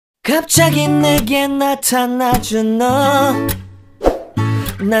갑자기 내게 나타나준 너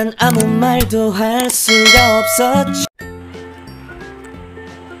난 아무 말도 할 수가 없었지.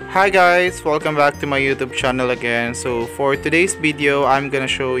 Hi guys, welcome back to my YouTube channel again. So for today's video, I'm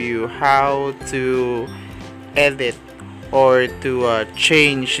gonna show you how to edit or to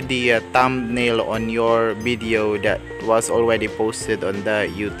change the thumbnail on your video that was already posted on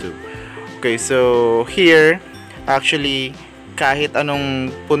the YouTube. Okay, so here, actually, kahit anong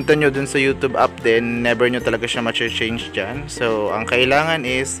punta nyo dun sa YouTube app din, never nyo talaga siya ma-change dyan. So, ang kailangan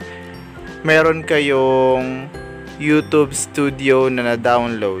is, meron kayong YouTube Studio na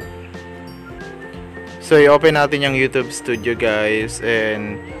na-download. So, i-open natin yung YouTube Studio guys.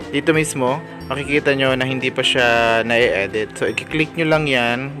 And, dito mismo, makikita nyo na hindi pa siya na-edit. So, i-click nyo lang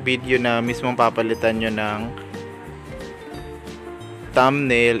yan, video na mismong papalitan nyo ng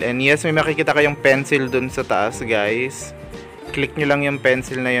thumbnail. And yes, may makikita kayong pencil dun sa taas guys. Click nyo lang yung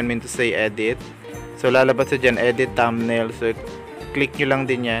pencil na yun, mean to say edit. So, lalabas sa dyan, edit thumbnail. So, click nyo lang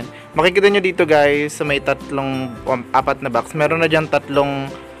din yan. Makikita nyo dito guys, sa may apat na box. Meron na dyan tatlong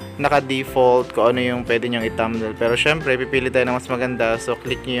naka-default kung ano yung pwede nyong i-thumbnail. Pero syempre, pipili tayo ng mas maganda. So,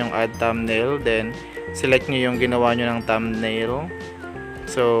 click nyo yung add thumbnail. Then, select nyo yung ginawa nyo ng thumbnail.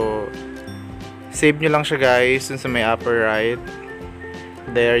 So, save nyo lang siya guys, dun sa may upper right.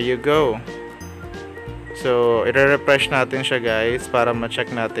 There you go. So, i-refresh natin siya guys para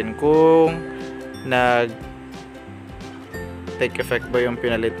ma-check natin kung take effect ba yung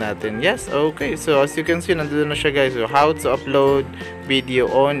pinalit natin. Yes, okay. So, as you can see, nandito na siya guys. So, how to upload video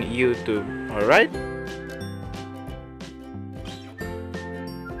on YouTube. Alright?